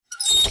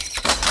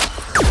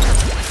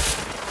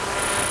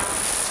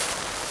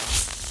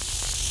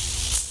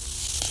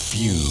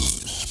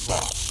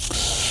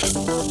Fusebox.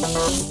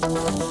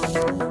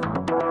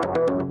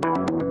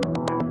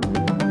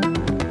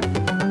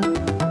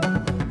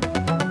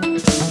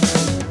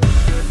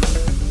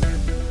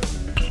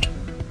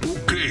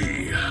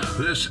 Okay,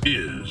 this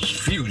is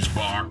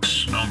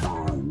Fusebox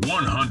number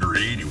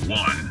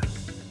 181.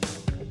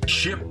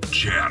 Chip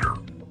chatter.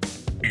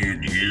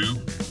 And you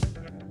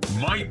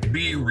might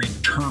be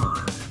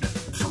returned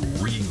for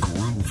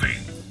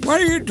regrooving. What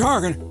are you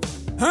talking?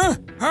 Huh?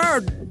 How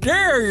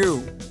dare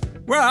you?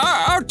 Well,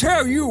 I'll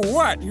tell you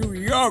what, you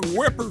young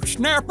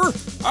whippersnapper.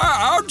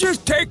 I'll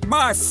just take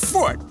my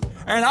foot,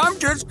 and I'm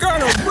just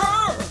gonna...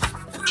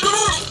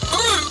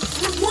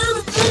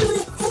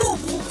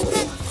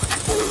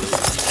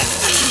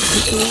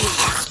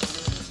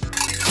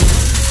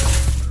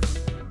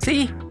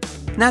 See?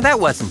 Now that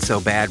wasn't so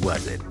bad,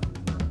 was it?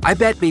 I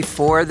bet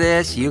before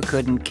this you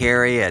couldn't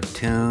carry a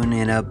tune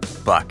in a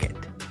bucket.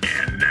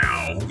 And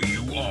now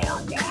you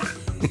are one.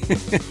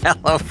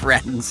 Hello,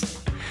 friends.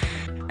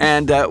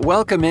 And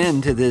welcome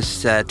into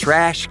this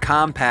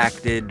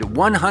trash-compacted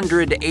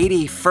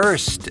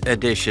 181st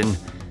edition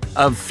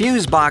of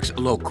Fusebox,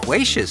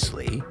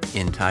 loquaciously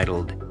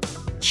entitled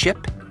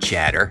Chip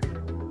Chatter.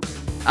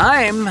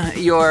 I'm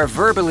your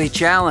verbally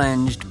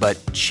challenged but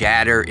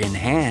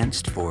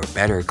chatter-enhanced, for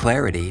better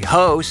clarity,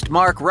 host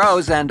Mark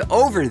Rose, and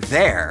over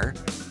there,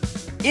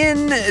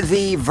 in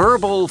the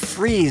verbal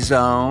free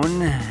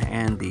zone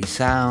and the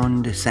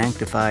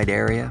sound-sanctified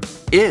area,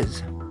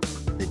 is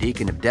the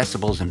Deacon of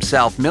Decibels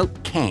himself,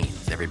 Milt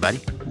Keynes, everybody.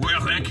 Well,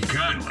 thank you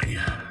kindly.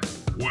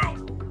 Well,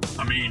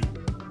 I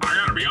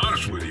gotta be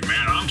honest with you,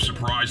 man. I'm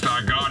surprised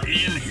I got in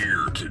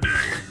here today.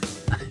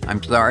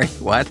 I'm sorry,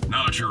 what?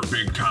 Now that you're a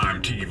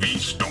big-time TV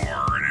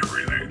star and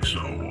everything, so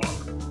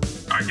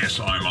I guess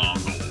I'm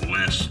on the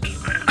list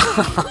then.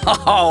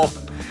 Oh,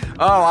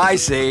 I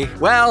see.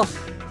 Well,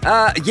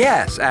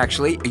 yes,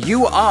 actually,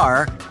 you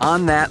are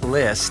on that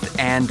list,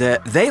 and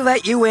they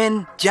let you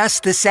in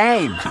just the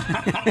same.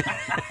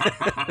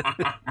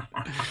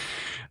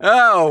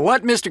 Oh,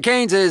 what Mr.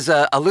 Keynes is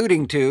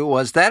alluding to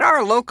was that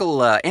our local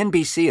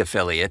NBC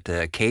affiliate,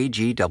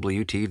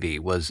 KGW-TV,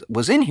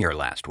 was in here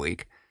last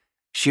week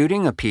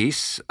shooting a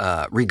piece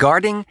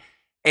regarding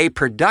a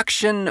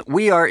production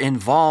we are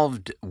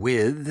involved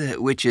with,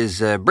 which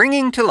is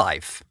bringing to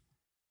life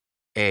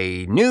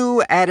a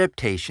new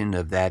adaptation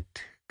of that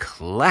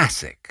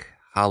classic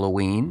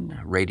Halloween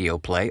radio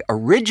play,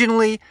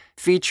 originally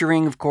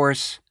featuring, of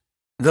course,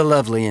 the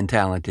lovely and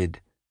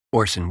talented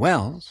Orson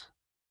Welles,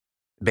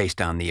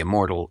 based on the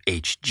immortal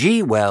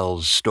H.G.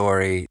 Wells'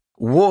 story,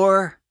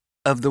 War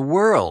of the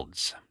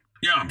Worlds.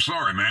 Yeah, I'm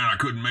sorry, man. I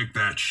couldn't make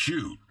that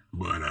shoot.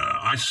 But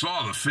I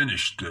saw the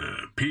finished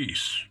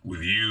piece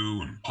with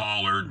you and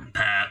Pollard and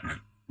Pat, and it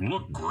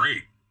looked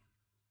great.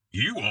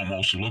 You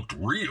almost looked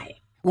real.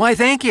 Why,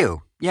 thank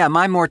you. Yeah,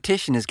 my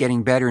mortician is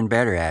getting better and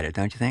better at it,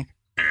 don't you think?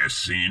 As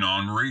seen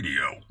on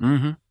radio.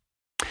 Mm-hmm.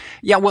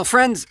 Yeah, well,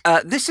 friends,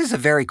 this is a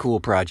very cool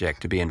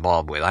project to be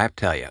involved with, I have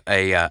to tell you.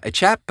 A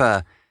chap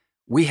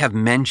we have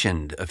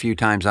mentioned a few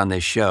times on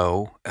this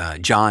show,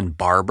 John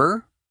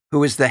Barber,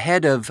 who is the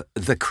head of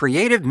the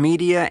Creative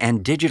Media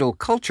and Digital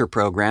Culture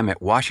program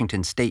at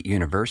Washington State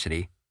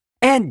University,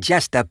 and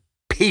just a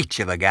peach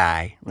of a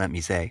guy, let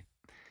me say.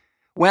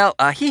 Well,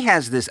 he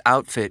has this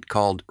outfit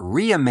called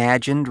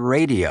Reimagined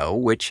Radio,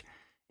 which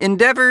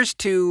endeavors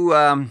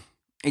to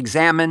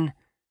examine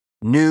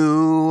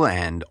new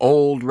and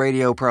old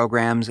radio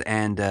programs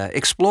and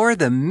explore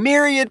the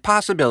myriad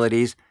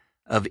possibilities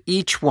of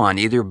each one,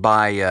 either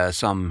by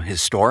some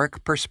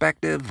historic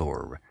perspective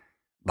or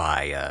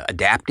by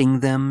adapting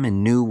them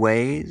in new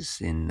ways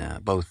in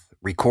both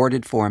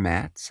recorded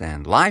formats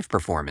and live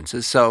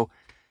performances. So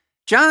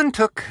John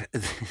took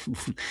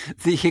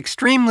the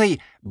extremely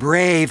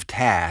brave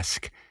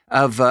task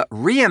of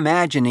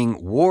reimagining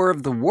War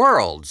of the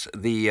Worlds,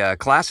 the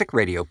classic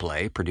radio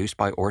play produced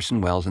by Orson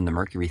Welles and the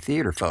Mercury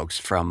Theater folks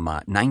from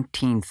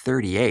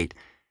 1938,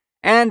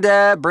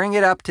 and bring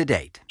it up to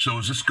date. So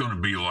is this going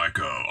to be like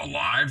a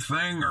live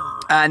thing,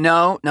 or...?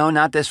 No,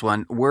 not this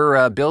one.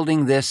 We're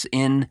building this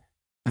in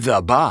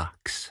the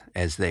box,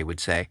 as they would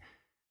say.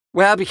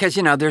 Well, because,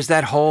 there's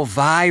that whole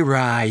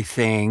viri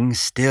thing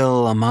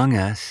still among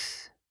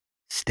us.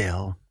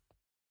 Still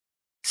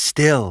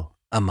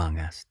among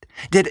us.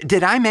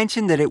 Did I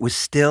mention that it was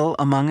still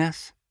among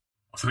us?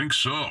 I think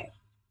so.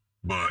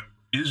 But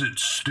is it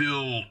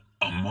still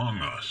among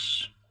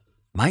us?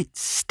 Might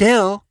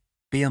still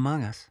be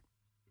among us.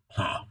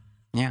 Huh.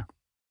 Yeah.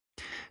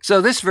 So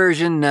this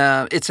version,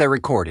 it's a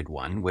recorded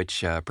one,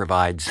 which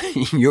provides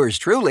yours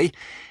truly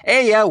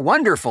a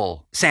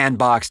wonderful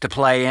sandbox to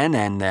play in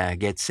and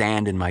get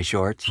sand in my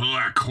shorts. So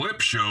that clip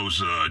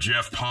shows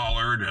Jeff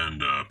Pollard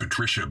and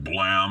Patricia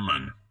Blem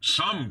and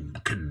some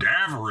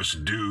cadaverous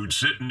dude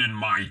sitting in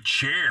my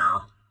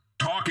chair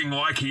talking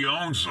like he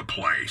owns the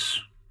place.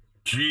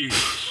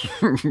 Jesus.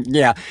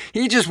 Yeah,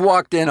 he just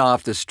walked in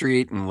off the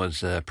street and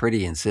was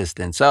pretty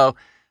insistent, so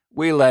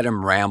we let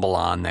him ramble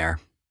on there.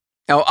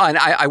 Oh, and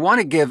I want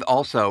to give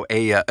also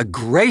a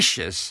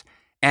gracious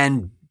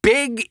and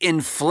big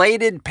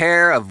inflated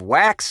pair of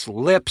wax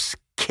lips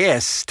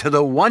kiss to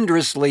the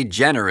wondrously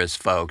generous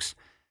folks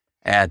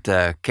at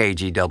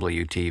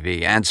KGW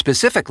TV, and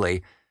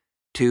specifically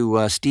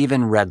to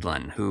Stephen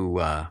Redlin,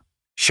 who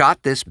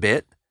shot this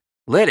bit,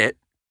 lit it,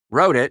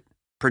 wrote it,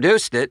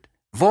 produced it,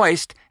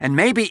 voiced, and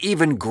maybe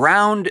even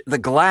ground the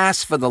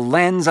glass for the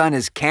lens on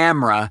his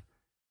camera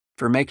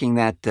for making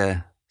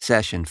that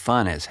session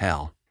fun as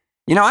hell.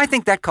 You know, I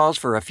think that calls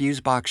for a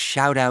Fusebox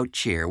shout-out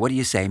cheer. What do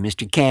you say,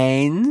 Mr.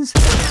 Keynes?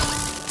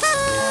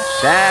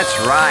 That's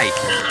right.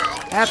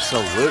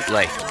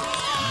 Absolutely.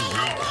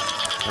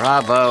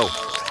 Bravo.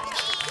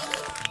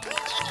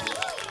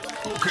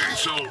 Okay,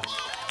 so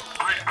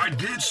I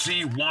did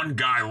see one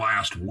guy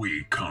last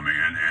week come in,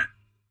 and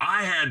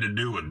I had to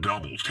do a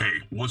double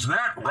take. Was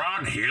that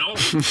Rod Hill?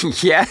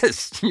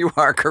 Yes, you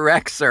are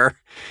correct, sir.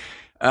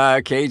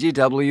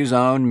 KGW's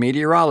own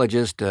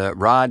meteorologist,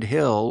 Rod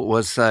Hill,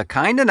 was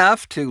kind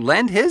enough to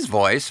lend his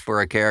voice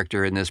for a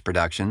character in this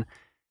production,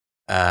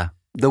 the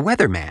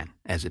weatherman,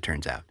 as it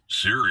turns out.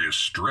 Serious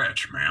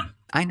stretch, man.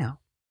 I know.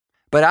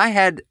 But I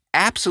had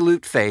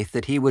absolute faith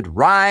that he would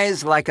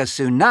rise like a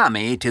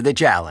tsunami to the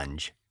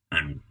challenge.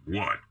 And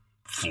what?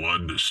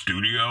 Flood the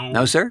studio?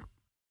 No, sir.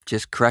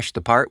 Just crushed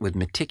the part with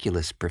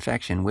meticulous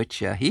perfection,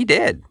 which he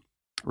did.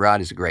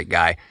 Rod is a great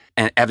guy,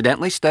 and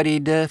evidently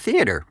studied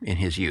theater in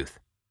his youth.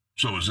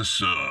 So is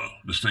this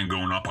thing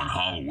going up on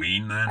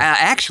Halloween then?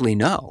 Actually,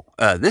 no.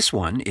 This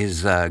one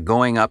is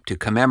going up to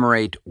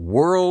commemorate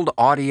World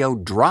Audio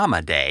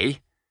Drama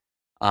Day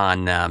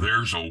on...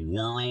 There's a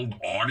World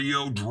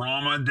Audio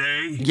Drama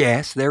Day?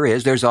 Yes, there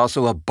is. There's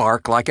also a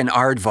Bark Like an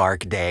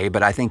Aardvark Day,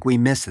 but I think we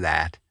miss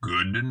that.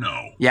 Good to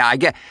know. Yeah,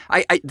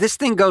 this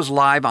thing goes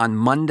live on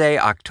Monday,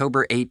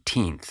 October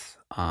 18th,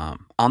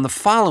 on the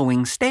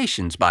following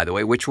stations, by the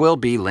way, which will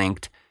be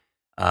linked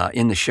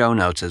in the show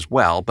notes as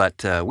well.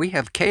 But we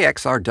have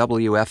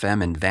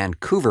KXRW-FM in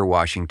Vancouver,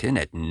 Washington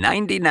at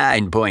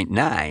 99.9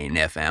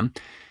 FM.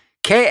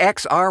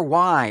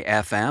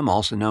 KXRY-FM,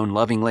 also known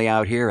lovingly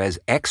out here as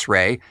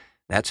X-Ray,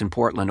 that's in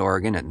Portland,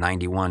 Oregon at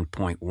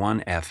 91.1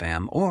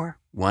 FM or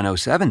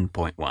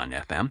 107.1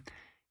 FM.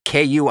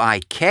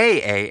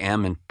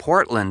 KUIK-AM in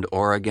Portland,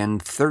 Oregon,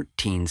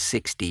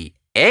 1360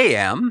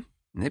 AM.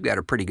 They've got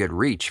a pretty good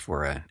reach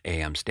for an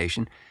AM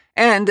station.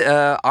 And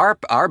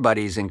our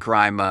buddies in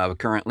crime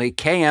currently,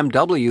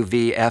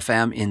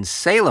 KMWV-FM in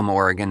Salem,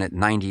 Oregon at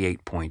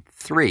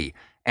 98.3.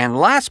 And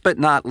last but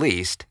not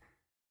least,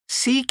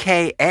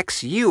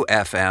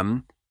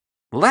 CKXU-FM,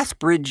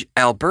 Lethbridge,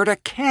 Alberta,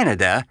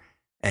 Canada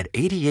at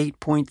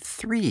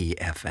 88.3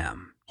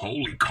 FM.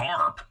 Holy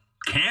carp.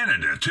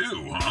 Canada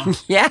too, huh?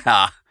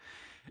 Yeah.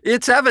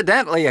 It's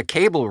evidently a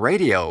cable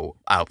radio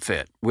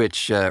outfit,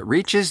 which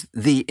reaches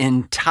the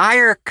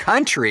entire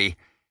country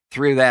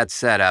through that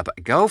setup.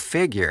 Go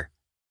figure.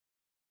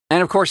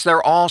 And of course,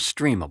 they're all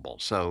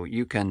streamable, so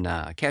you can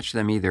catch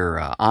them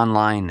either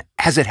online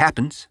as it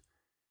happens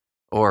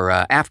or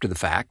after the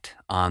fact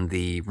on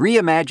the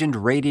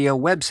Reimagined Radio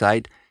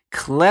website,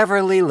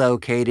 cleverly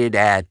located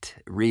at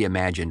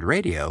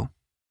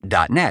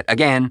reimaginedradio.net.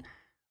 Again,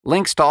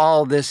 links to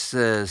all this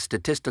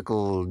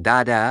statistical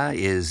data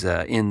is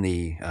in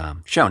the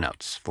show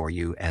notes for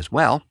you as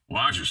well.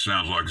 Well, that just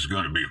sounds like it's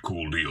going to be a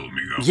cool deal,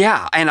 amigo.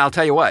 Yeah, and I'll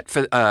tell you what,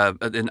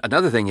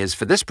 another thing is,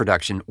 for this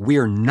production,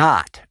 we're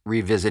not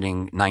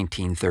revisiting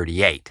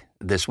 1938.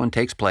 This one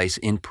takes place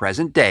in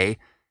present day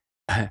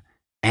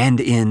and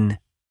in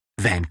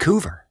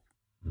Vancouver.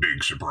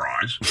 Big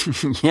surprise.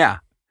 Yeah.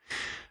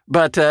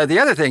 But the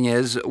other thing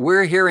is,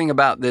 we're hearing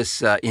about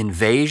this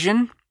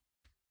invasion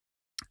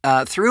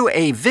through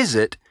a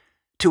visit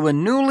to a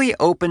newly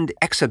opened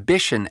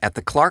exhibition at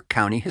the Clark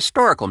County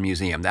Historical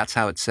Museum. That's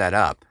how it's set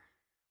up,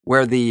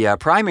 where the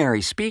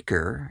primary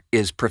speaker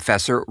is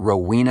Professor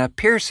Rowena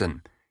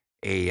Pearson,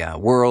 a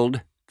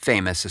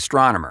world-famous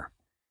astronomer.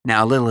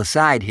 Now, a little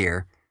aside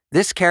here,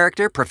 this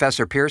character,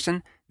 Professor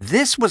Pearson,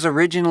 this was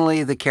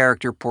originally the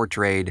character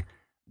portrayed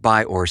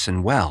by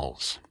Orson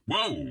Welles.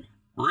 Whoa,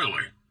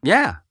 really?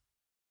 Yeah.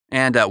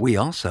 And we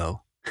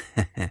also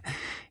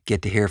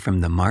get to hear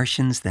from the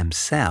Martians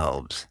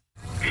themselves.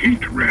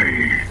 Heat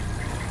ray,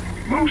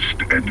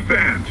 most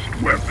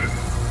advanced weapon,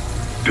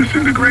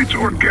 disintegrates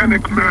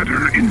organic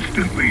matter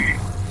instantly.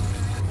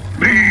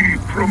 May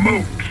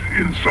promote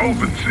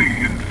insolvency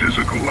in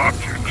physical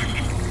objects.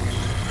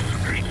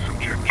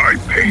 I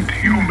paint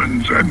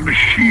humans and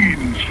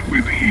machines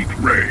with heat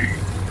ray.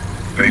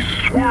 They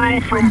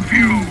swirl from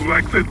view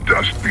like the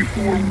dust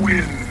before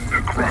wind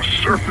across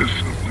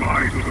surface of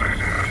my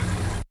planet.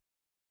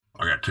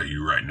 I gotta tell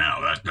you right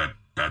now,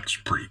 that's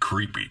pretty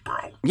creepy,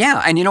 bro.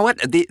 Yeah, and you know what?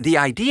 The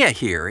idea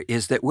here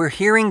is that we're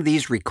hearing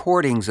these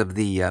recordings of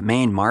the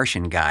main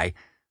Martian guy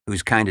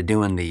who's kind of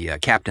doing the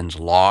captain's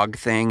log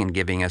thing and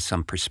giving us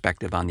some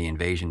perspective on the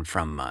invasion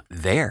from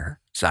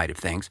their side of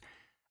things.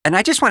 And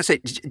I just want to say,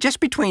 just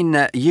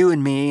between you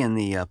and me and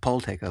the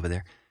Poltec over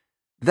there,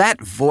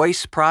 that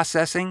voice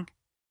processing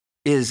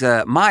is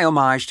my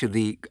homage to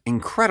the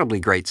incredibly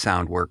great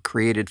sound work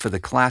created for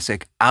the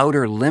classic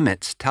Outer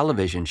Limits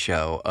television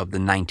show of the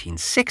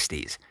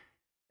 1960s.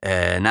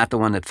 not the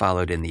one that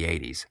followed in the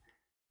 80s.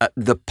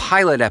 The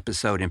pilot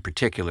episode in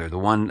particular, the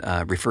one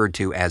referred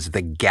to as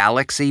the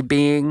Galaxy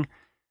Being,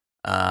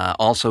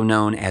 also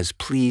known as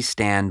Please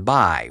Stand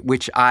By,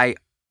 which I,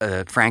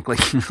 frankly,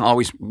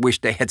 always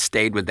wished they had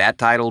stayed with that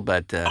title,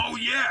 but... Oh,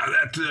 yeah,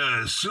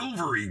 that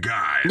silvery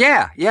guy.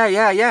 Yeah.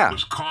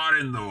 Was caught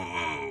in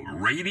the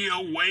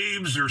radio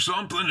waves or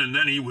something, and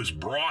then he was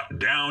brought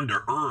down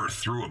to Earth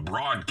through a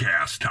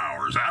broadcast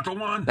tower. Is that the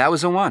one? That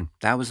was the one.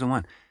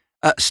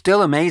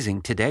 Still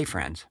amazing today,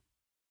 friends.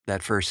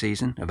 That first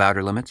season of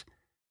Outer Limits.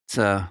 It's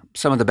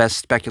some of the best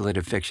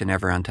speculative fiction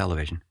ever on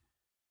television.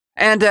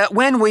 And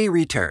when we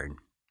return,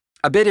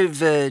 a bit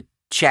of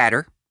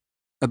chatter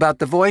about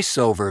the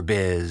voiceover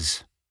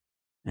biz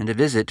and a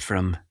visit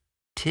from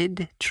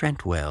Tid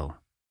Trentwell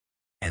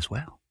as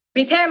well.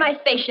 Repair my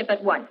spaceship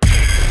at once.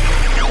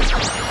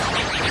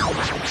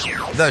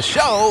 The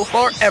show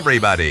for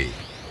everybody,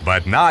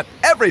 but not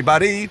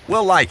everybody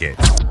will like it.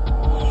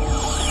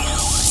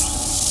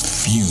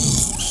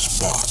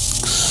 Fusebox.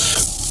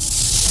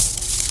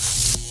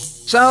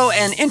 So,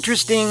 an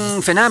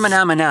interesting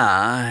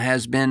phenomena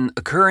has been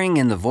occurring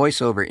in the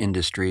voiceover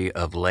industry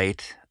of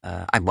late.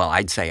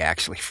 I'd say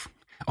actually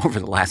over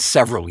the last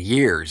several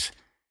years.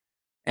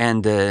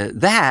 And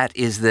that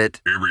is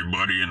that...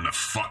 Everybody in the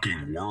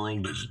fucking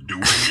world is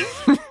doing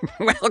it?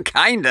 Well,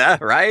 kinda,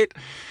 right?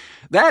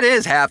 That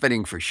is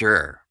happening for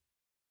sure.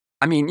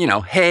 I mean,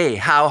 hey,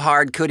 how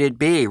hard could it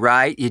be,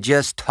 right? You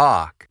just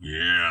talk.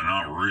 Yeah,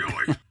 not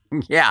really.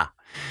 Yeah,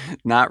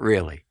 not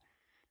really.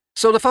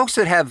 So the folks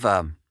that have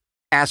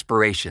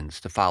aspirations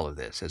to follow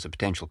this as a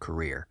potential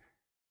career,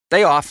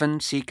 they often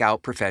seek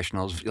out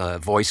professionals,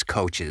 voice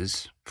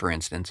coaches, for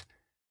instance,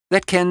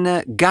 that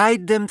can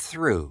guide them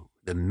through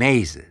the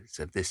mazes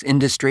of this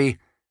industry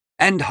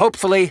and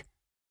hopefully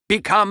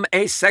become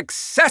a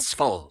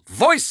successful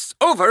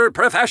voice-over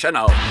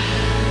professional. A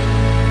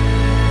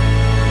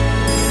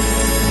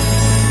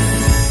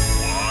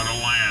lot of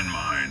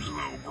landmines,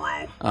 though,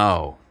 bro.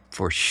 Oh,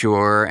 for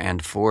sure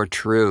and for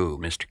true,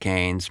 Mr.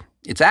 Keynes.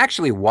 It's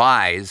actually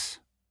wise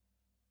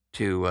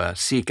to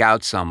seek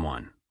out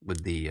someone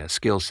with the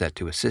skill set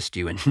to assist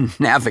you in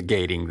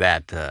navigating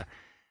that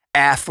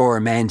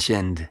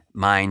aforementioned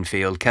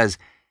minefield, because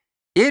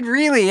it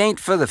really ain't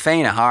for the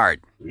faint of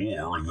heart.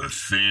 Or the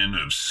thin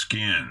of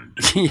skin.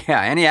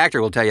 Yeah, any actor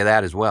will tell you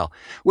that as well.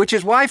 Which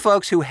is why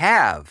folks who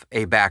have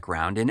a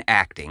background in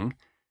acting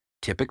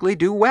typically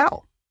do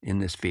well in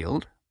this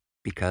field,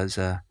 because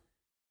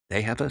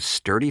they have a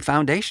sturdy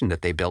foundation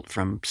that they built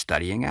from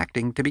studying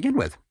acting to begin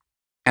with.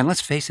 And let's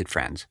face it,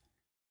 friends,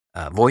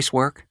 voice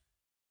work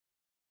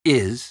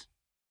is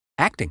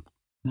acting.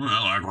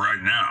 Well, like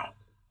right now,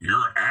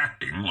 you're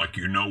acting like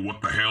you know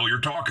what the hell you're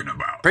talking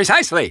about.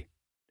 Precisely.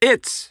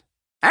 It's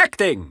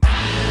acting. So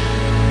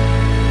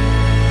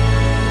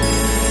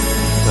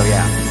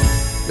yeah,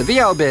 the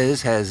VO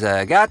biz has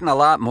gotten a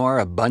lot more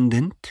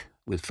abundant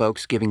with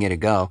folks giving it a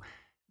go.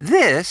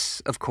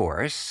 This, of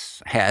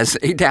course, has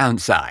a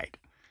downside.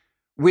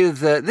 With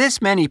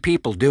this many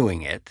people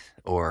doing it,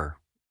 or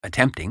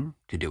attempting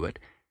to do it,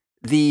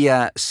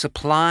 the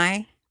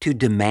supply to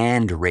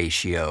demand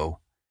ratio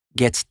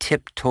gets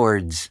tipped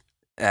towards,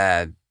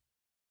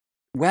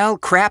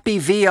 crappy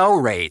VO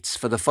rates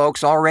for the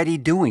folks already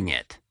doing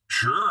it.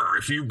 Sure,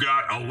 if you've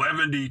got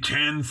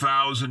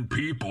 10,000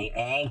 people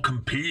all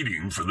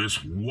competing for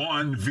this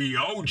one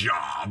VO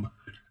job,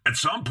 at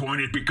some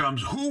point it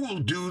becomes who will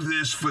do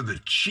this for the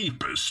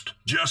cheapest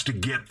just to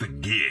get the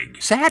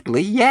gig.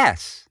 Sadly,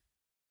 yes.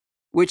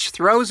 Which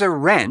throws a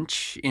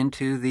wrench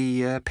into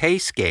the pay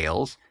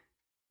scales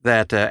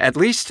that, at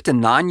least in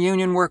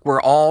non-union work,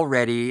 were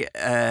already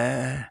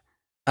a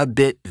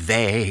bit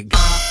vague.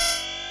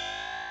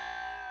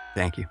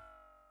 Thank you.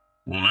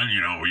 Well, then,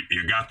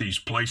 you got these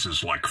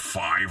places like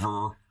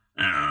Fiverr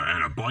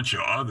and a bunch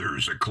of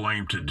others that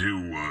claim to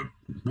do,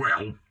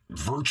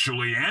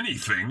 virtually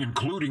anything,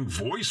 including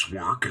voice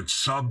work at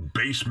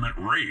sub-basement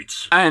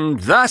rates.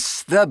 And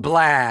thus the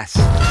blast.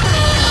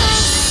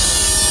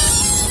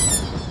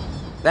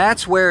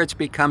 That's where it's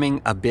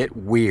becoming a bit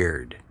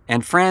weird.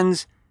 And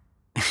friends,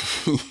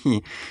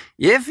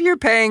 if you're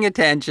paying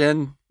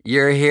attention,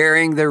 you're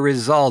hearing the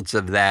results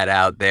of that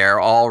out there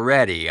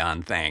already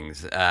on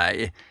things.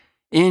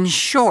 In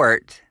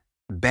short,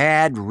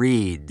 bad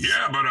reads.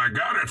 Yeah, but I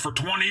got it for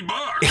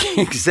 $20.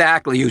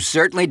 Exactly, you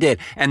certainly did.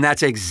 And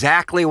that's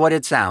exactly what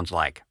it sounds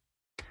like.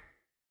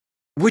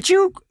 Would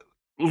you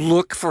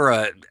look for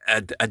a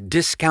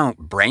discount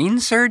brain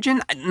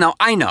surgeon? No,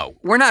 I know,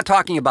 we're not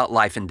talking about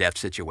life and death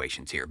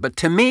situations here. But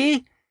to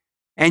me,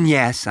 and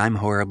yes, I'm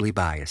horribly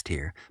biased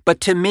here,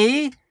 but to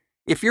me,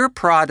 if your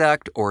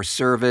product or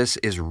service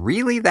is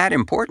really that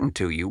important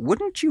to you,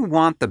 wouldn't you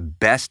want the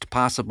best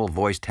possible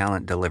voice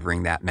talent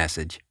delivering that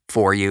message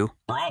for you?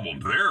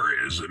 Problem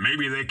there is that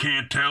maybe they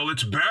can't tell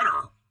it's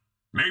better.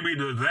 Maybe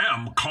to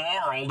them,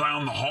 Carl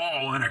down the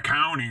hall in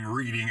accounting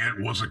reading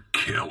it was a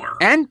killer.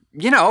 And,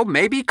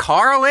 maybe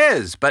Carl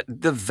is, but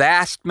the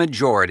vast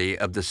majority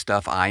of the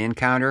stuff I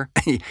encounter,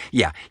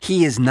 yeah,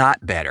 he is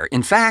not better.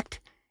 In fact,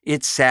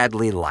 it's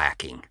sadly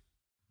lacking.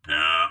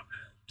 Yeah,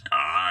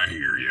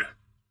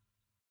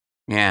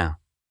 Yeah.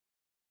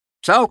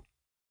 So,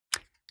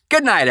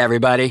 good night,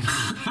 everybody.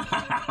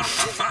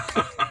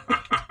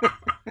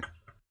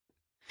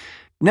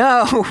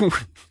 No,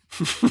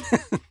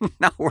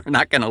 no, we're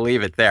not going to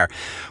leave it there.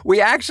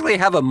 We actually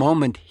have a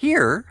moment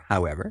here,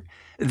 however,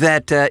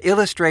 that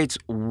illustrates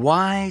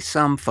why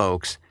some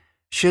folks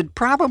should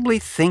probably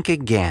think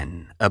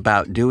again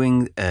about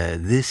doing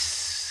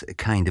this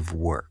kind of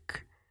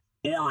work.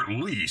 Or at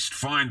least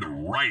find the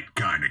right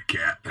kind of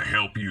cat to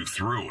help you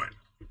through it.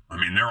 I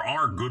mean, there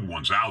are good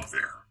ones out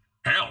there.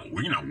 Hell,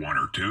 we know one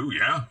or two,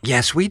 yeah?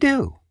 Yes, we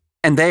do.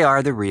 And they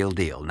are the real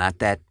deal, not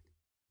that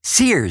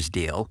Sears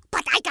deal.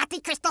 But I got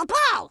the crystal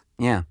ball.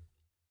 Yeah.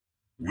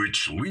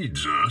 Which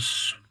leads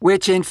us...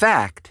 Which, in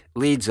fact,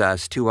 leads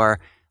us to our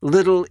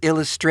little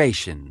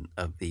illustration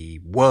of the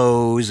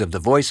woes of the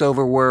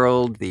voiceover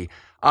world, the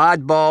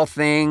oddball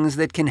things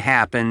that can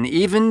happen,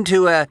 even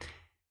to a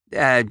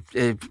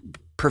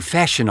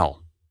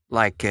professional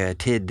like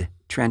Tid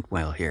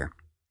Trentwell here.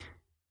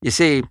 You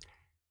see,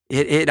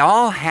 it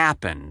all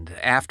happened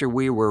after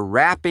we were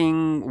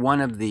wrapping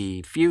one of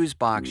the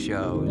Fusebox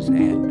shows,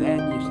 and then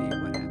you see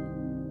what happened.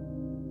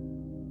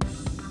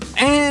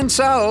 And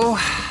so,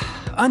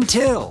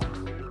 until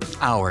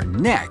our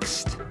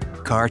next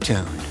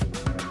cartoon.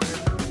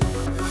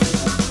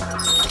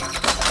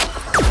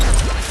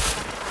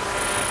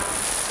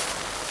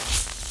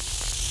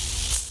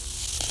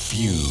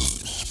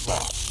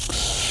 Fusebox.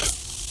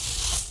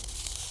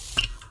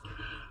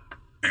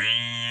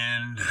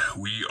 And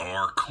we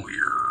are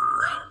clear.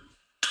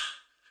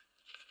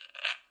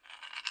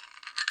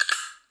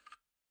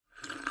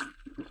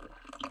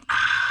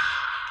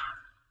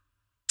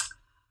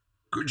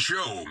 Good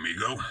show,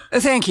 amigo.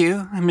 Thank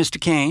you, Mr.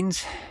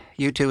 Keynes.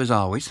 You too, as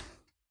always.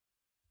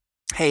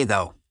 Hey,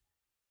 though,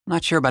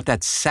 not sure about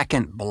that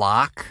second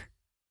block.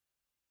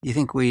 You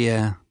think we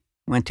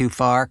went too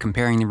far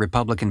comparing the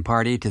Republican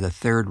Party to the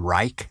Third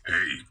Reich?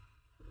 Hey,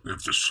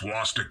 if the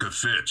swastika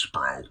fits,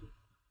 bro.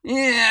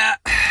 Yeah,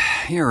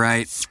 you're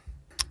right.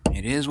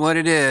 It is what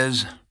it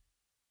is.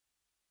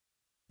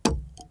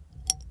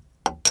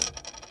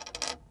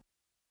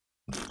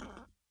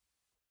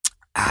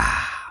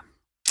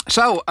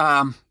 So,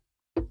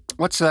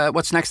 what's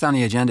next on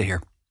the agenda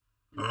here?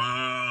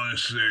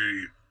 Let's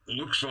see.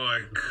 Looks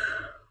like,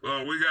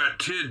 well, we got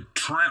Tid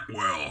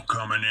Trentwell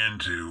coming in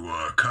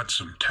to cut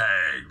some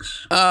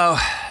tags.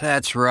 Oh,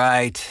 that's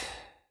right.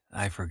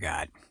 I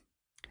forgot.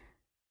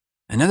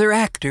 Another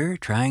actor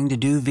trying to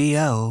do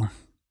VO.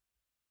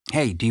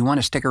 Hey, do you want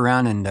to stick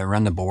around and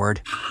run the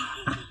board?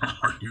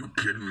 Are you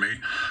kidding me?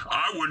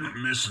 I wouldn't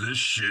miss this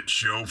shit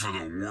show for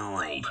the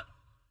world.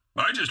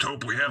 I just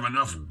hope we have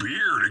enough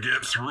beer to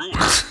get through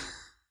it.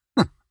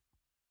 All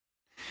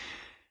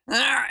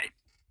right.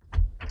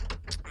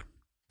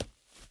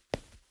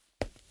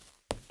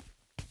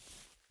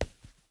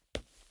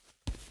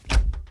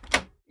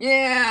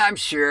 Yeah, I'm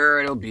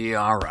sure it'll be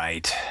all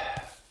right.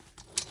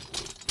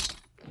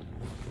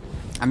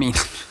 I mean,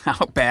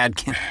 how bad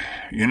can...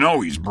 You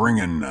know he's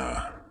bringing,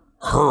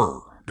 her,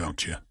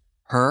 don't you?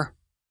 Her?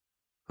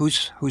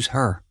 Who's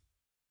her?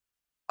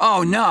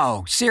 Oh,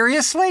 no.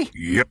 Seriously?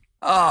 Yep.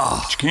 Oh.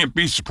 But you can't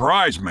be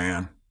surprised,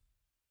 man.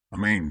 I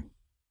mean,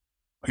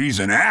 he's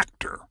an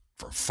actor,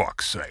 for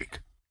fuck's sake.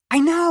 I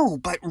know,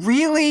 but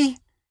really?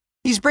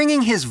 He's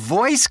bringing his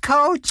voice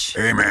coach?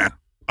 Hey, man,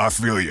 I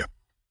feel you.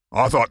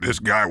 I thought this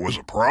guy was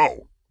a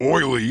pro.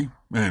 Oily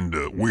and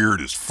weird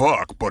as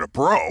fuck, but a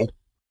pro.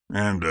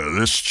 And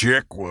this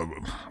chick,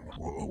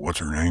 what's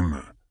her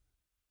name?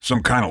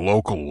 Some kind of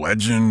local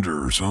legend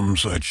or some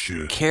such...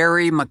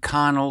 Carrie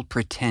McConnell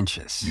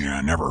Pretentious. Yeah,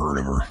 I never heard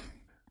of her.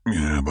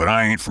 Yeah, but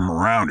I ain't from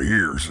around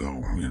here,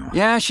 so, you know.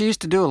 Yeah, she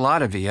used to do a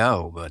lot of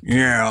VO, but...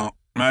 Yeah,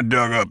 I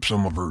dug up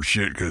some of her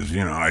shit because,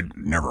 you know, I'd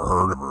never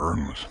heard of her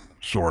and was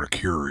sort of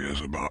curious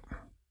about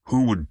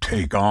who would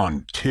take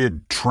on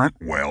Tid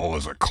Trentwell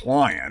as a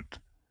client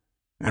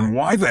and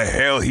why the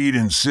hell he'd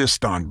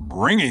insist on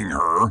bringing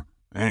her.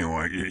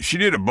 Anyway, she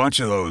did a bunch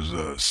of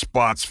those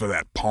spots for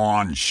that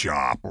pawn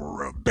shop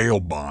or bail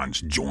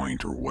bonds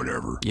joint or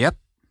whatever. Yep,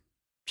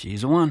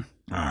 she's the one.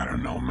 I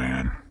don't know,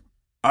 man.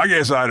 I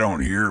guess I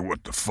don't hear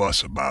what the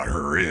fuss about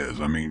her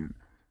is. I mean,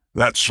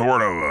 that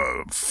sort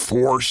of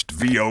forced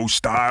VO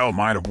style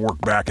might have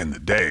worked back in the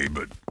day,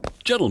 but...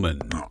 Gentlemen,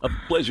 a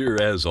pleasure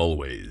as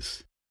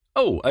always.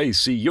 Oh, I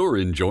see you're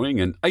enjoying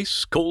an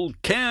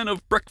ice-cold can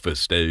of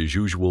breakfast as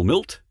usual,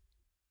 Milt.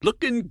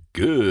 Looking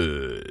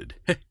good.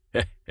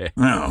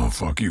 No,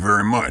 fuck you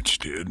very much,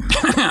 Tid.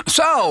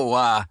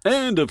 So,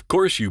 And, of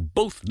course, you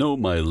both know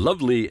my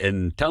lovely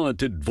and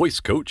talented voice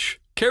coach,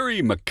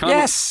 Carrie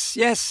McConnell.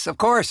 Yes, of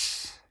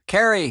course.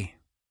 Carrie,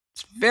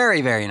 it's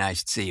very, very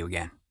nice to see you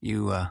again.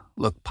 You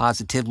look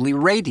positively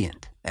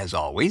radiant, as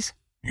always.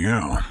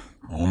 Yeah,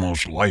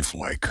 almost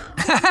lifelike.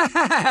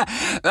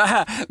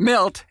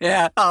 Milt,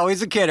 yeah,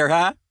 always a kidder,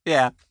 huh?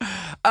 Yeah.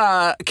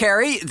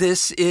 Carrie,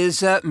 this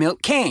is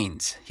Milt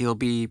Keynes. He'll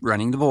be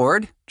running the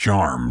board.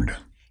 Charmed.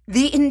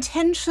 The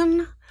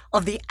intention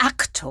of the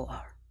actor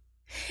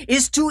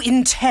is to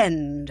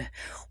intend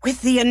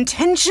with the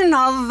intention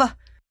of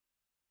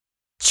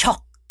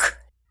chocolate.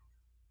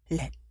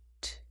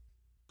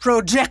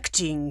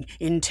 Projecting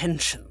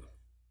intention.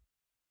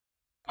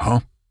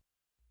 Huh?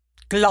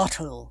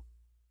 Glottal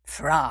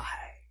fry.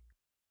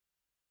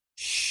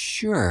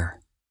 Sure.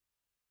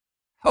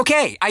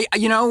 Okay,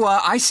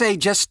 I say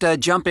just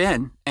jump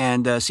in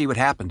and see what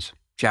happens,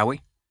 shall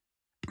we?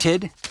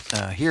 Tid,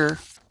 here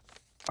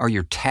are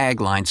your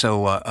taglines,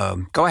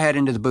 so go ahead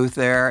into the booth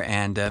there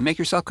and make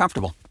yourself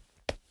comfortable.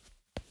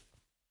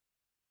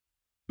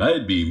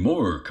 I'd be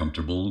more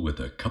comfortable with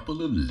a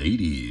couple of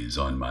ladies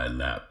on my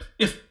lap,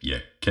 if you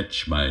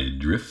catch my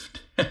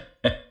drift.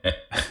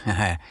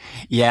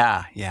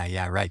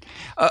 Yeah, right.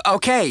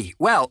 Okay,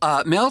 well,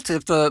 Milt,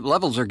 if the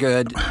levels are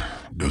good...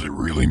 Does it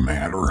really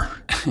matter?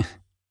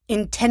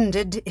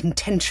 Intended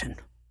intention.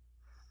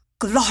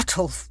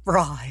 Glottal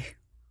fry.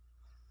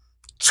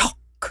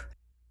 Chocolate.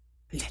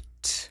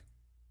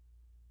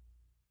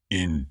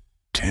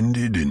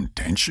 Intended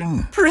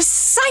intention?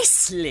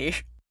 Precisely.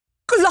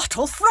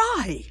 Glottal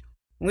fry.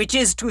 Which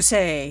is to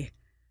say,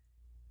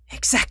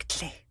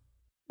 exactly.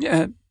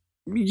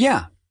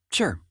 Yeah,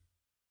 sure.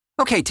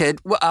 Okay,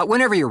 Tid,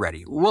 whenever you're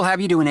ready, we'll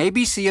have you do an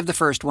ABC of the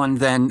first one,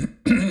 then...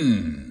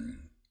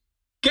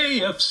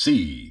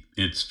 KFC,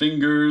 it's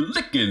finger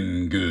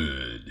lickin'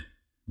 good.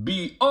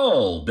 Be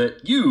all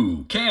that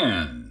you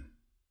can.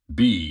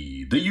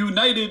 Be the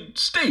United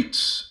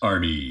States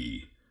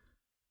Army.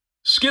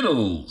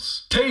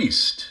 Skittles,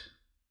 taste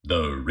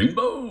the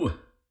rainbow.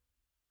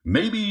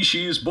 Maybe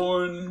she's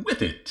born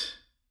with it.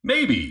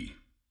 Maybe.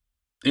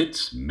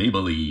 It's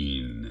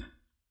Maybelline.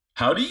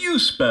 How do you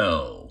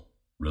spell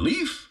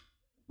relief?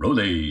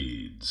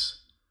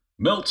 Rolaids.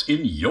 Melt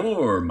in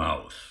your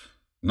mouth,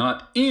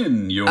 not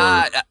in your...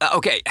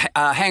 Okay,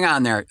 hang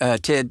on there,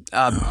 Tid.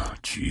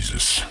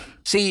 Jesus.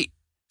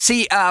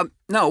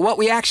 No, what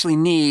we actually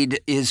need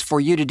is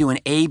for you to do an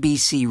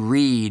ABC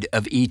read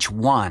of each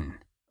one,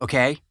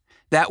 okay?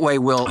 That way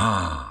we'll...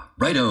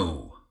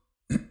 Righto.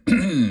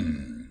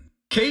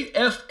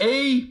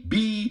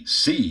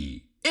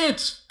 KFABC.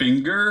 It's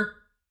finger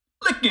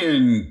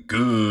lickin'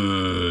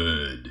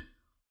 good.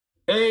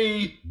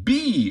 A,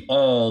 be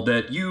all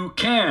that you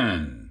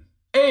can.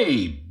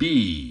 A,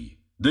 B,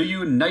 the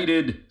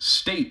United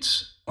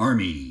States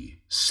Army.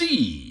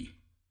 C,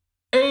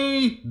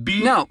 A,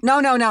 B... No.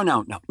 What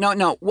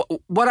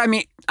I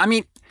mean,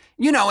 an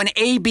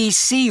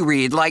ABC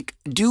read, like,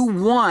 do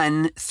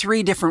one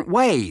 3 different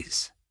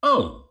ways.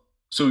 Oh,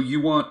 so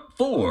you want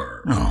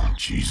 4. Oh,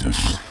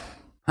 Jesus.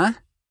 Huh?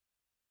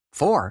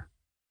 4?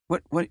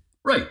 What?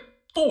 Right,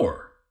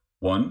 4.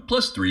 1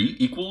 plus 3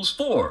 equals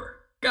 4.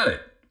 Got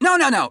it.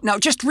 No,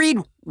 just read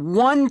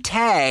one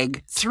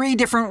tag 3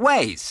 different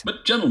ways.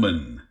 But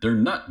gentlemen, they're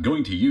not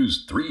going to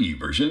use 3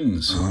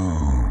 versions.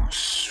 Oh,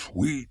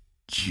 sweet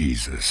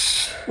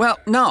Jesus. Well,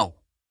 no.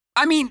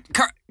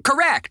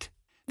 Correct.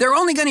 They're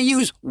only going to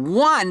use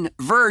one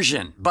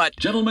version, but...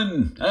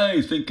 Gentlemen,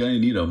 I think I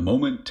need a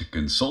moment to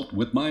consult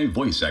with my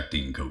voice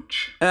acting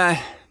coach.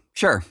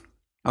 Sure.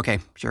 Okay,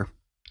 sure.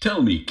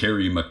 Tell me,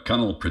 Carrie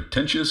McConnell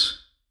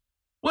Pretentious,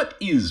 what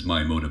is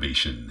my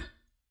motivation?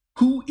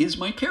 Who is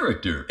my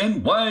character,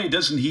 and why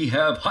doesn't he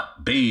have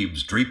hot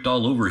babes draped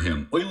all over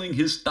him, oiling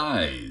his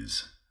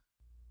thighs?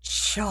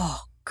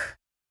 Chocolate.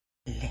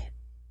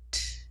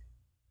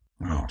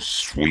 Oh,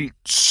 sweet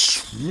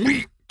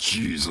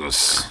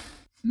Jesus.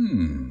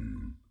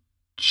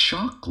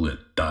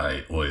 Chocolate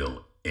dye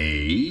oil,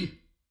 eh?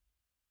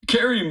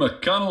 Carrie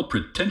McConnell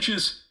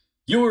Pretentious,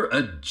 you're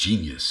a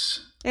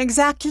genius.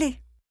 Exactly.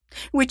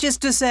 Which is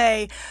to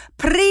say,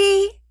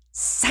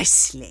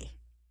 precisely.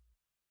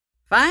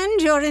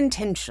 Find your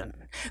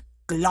intention,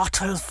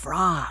 glottal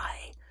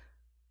fry,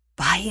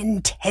 by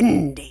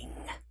intending.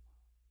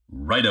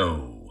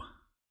 Righto.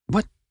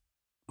 What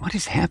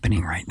is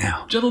happening right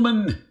now?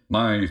 Gentlemen,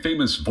 my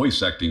famous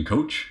voice acting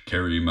coach,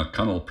 Carrie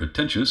McConnell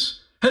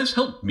Pretentious, has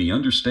helped me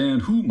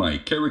understand who my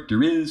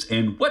character is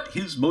and what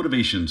his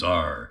motivations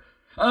are.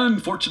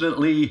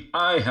 Unfortunately,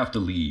 I have to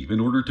leave in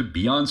order to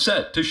be on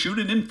set to shoot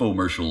an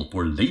infomercial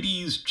for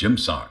ladies' gym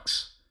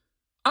socks.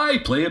 I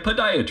play a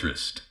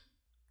podiatrist.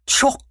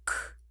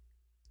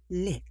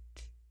 Chocolate.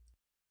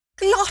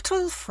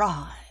 Glottal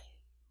fry.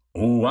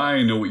 Oh,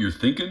 I know what you're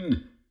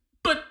thinking.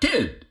 But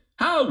Ted,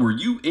 how were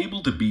you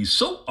able to be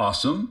so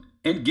awesome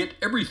and get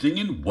everything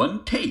in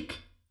one take?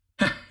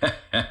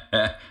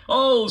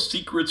 All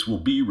secrets will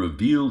be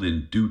revealed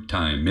in due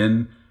time,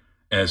 men,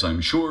 as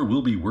I'm sure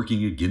we'll be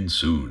working again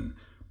soon.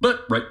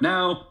 But right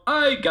now,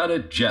 I got a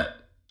jet.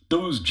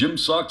 Those gym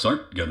socks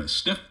aren't gonna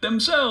sniff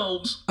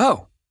themselves.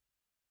 Okay.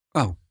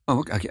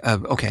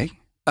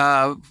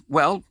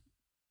 Well,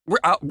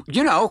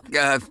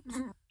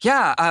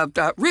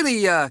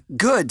 really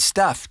good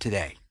stuff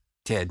today,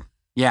 Tid.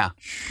 Yeah.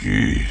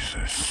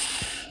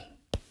 Jesus.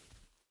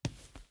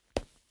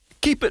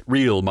 Keep it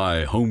real,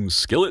 my home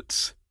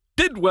skillets.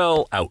 Did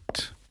well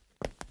out.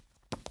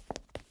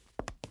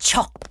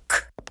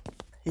 Chocolate.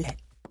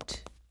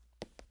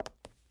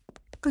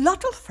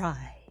 Glottal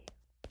fry.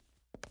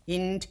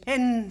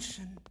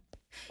 Intention.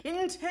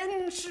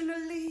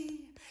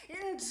 Intentionally.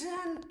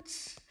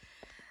 Intent.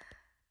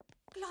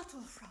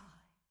 Glottal fry.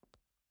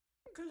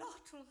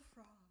 Glottal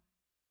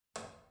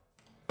fry.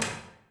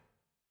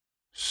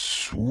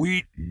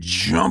 Sweet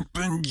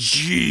jumping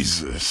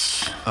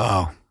Jesus.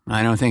 Oh,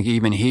 I don't think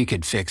even he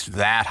could fix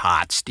that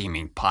hot,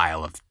 steaming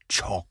pile of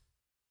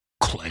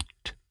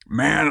chocolate.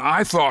 Man,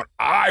 I thought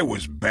I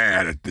was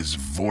bad at this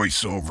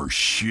voiceover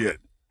shit.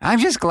 I'm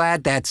just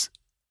glad that's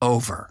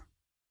over.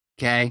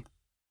 Okay?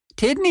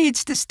 Tid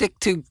needs to stick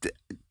to,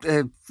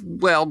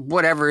 well,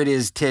 whatever it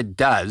is Tid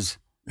does.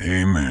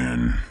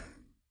 Amen.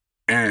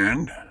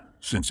 And,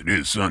 since it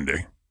is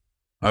Sunday,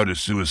 how does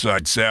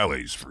Suicide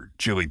Sally's for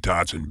chili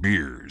tots and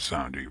beers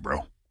sound to you,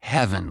 bro?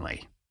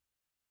 Heavenly.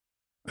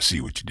 I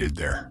see what you did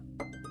there.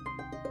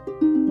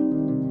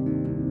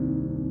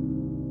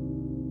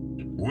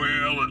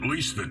 Well, at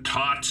least the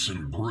tots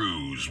and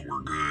brews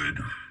were good.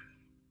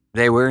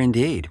 They were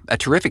indeed. A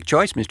terrific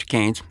choice, Mr.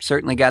 Keynes.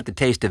 Certainly got the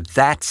taste of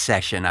that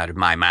session out of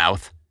my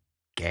mouth.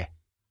 Okay.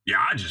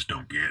 Yeah, I just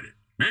don't get it.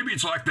 Maybe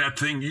it's like that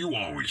thing you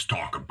always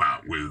talk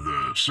about with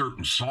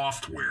certain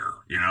software,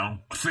 you know?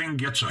 A thing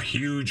gets a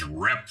huge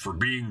rep for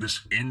being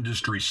this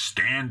industry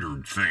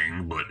standard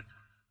thing, but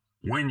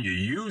when you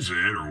use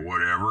it or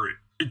whatever,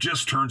 it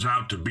just turns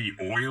out to be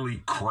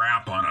oily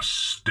crap on a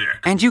stick.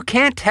 And you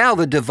can't tell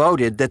the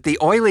devoted that the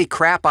oily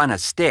crap on a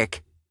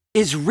stick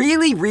is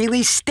really,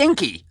 really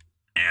stinky.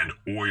 And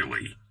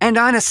oily. And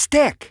on a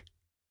stick.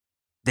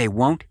 They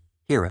won't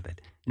hear of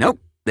it. Nope.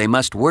 They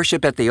must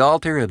worship at the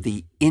altar of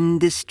the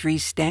industry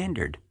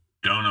standard.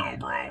 Don't know,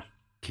 bro.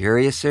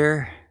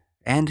 Curiouser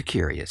and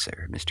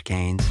curiouser, Mr.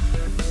 Keynes.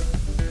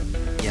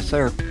 Yes,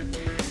 sir.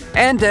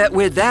 And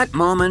with that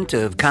moment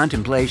of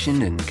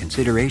contemplation and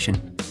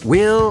consideration,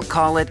 we'll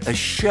call it a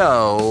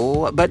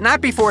show, but not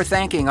before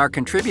thanking our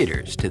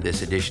contributors to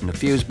this edition of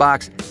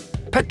Fusebox,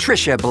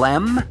 Patricia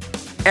Blem,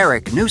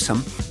 Eric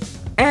Newsom,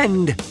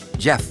 and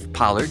Jeff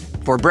Pollard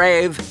for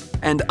brave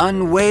and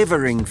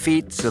unwavering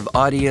feats of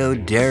audio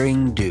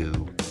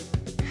daring-do.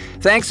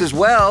 Thanks as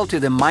well to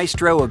the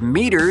maestro of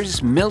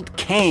meters, Milt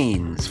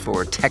Keynes,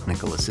 for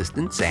technical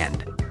assistance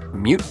and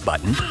mute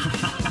button. A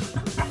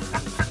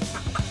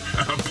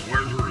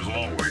pleasure as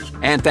always.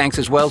 And thanks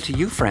as well to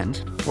you,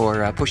 friends,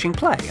 for pushing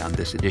play on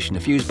this edition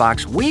of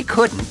Fusebox. We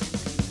couldn't,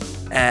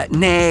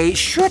 nay,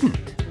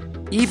 shouldn't,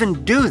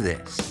 even do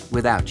this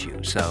without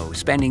you. So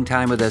spending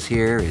time with us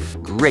here is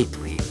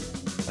greatly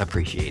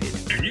appreciated.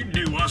 And you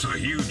do us a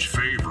huge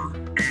favor,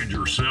 and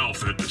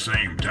yourself at the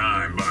same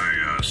time,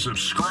 by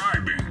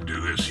subscribing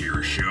to this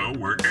here show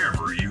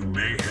wherever you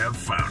may have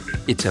found it.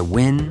 It's a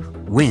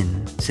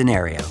win-win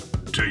scenario.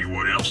 Tell you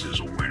what else is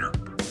a winner.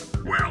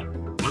 Well,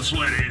 let's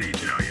let Eddie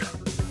tell you.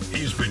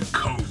 He's been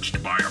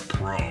coached by a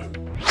pro.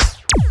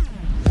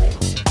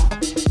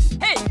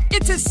 Hey,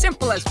 it's as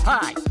simple as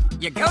pie.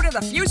 You go to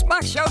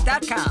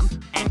thefuseboxshow.com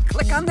and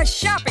click on the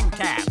shopping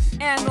tab.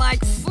 And like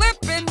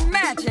flippin'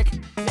 magic,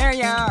 there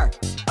you are.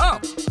 Oh,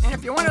 and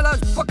if you're one of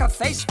those book a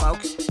face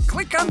folks,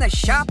 click on the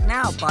Shop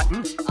Now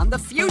button on the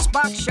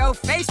Fusebox Show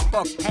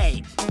Facebook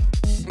page.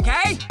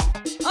 Okay?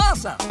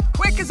 Also,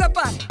 quick as a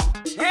bunny.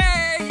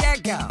 There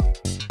you go.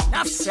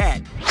 Enough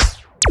said.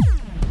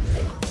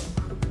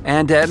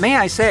 And may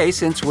I say,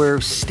 since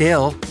we're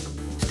still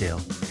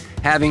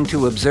having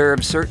to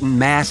observe certain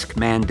mask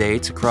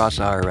mandates across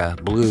our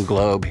blue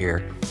globe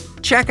here,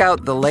 check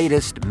out the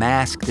latest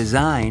mask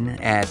design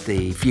at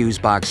the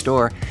Fusebox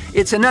store.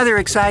 It's another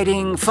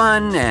exciting,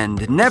 fun,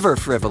 and never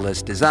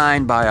frivolous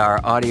design by our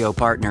audio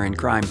partner in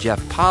crime,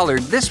 Jeff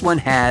Pollard. This one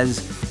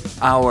has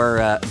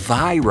our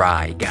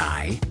Viri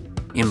guy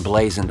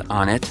emblazoned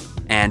on it,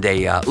 and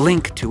a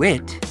link to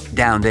it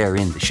down there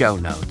in the show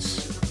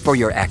notes for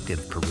your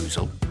active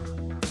perusal.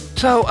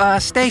 So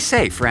stay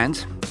safe,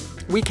 friends.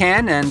 We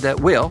can and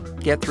will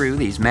get through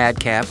these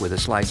madcap with a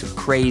slice of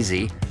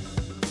crazy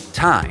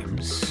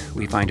times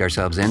we find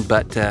ourselves in,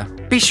 but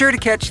be sure to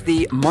catch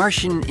the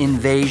Martian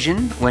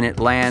Invasion when it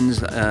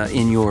lands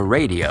in your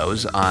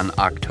radios on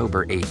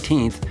October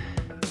 18th.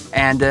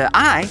 And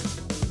I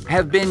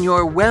have been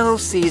your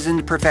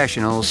well-seasoned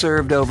professional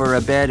served over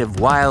a bed of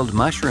wild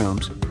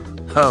mushrooms,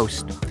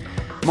 host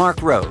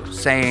Mark Rose,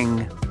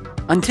 saying,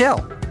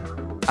 until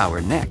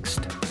our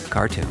next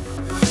cartoon.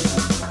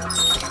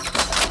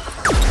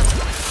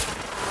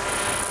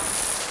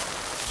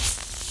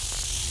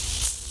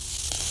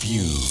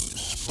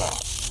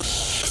 Fusebox.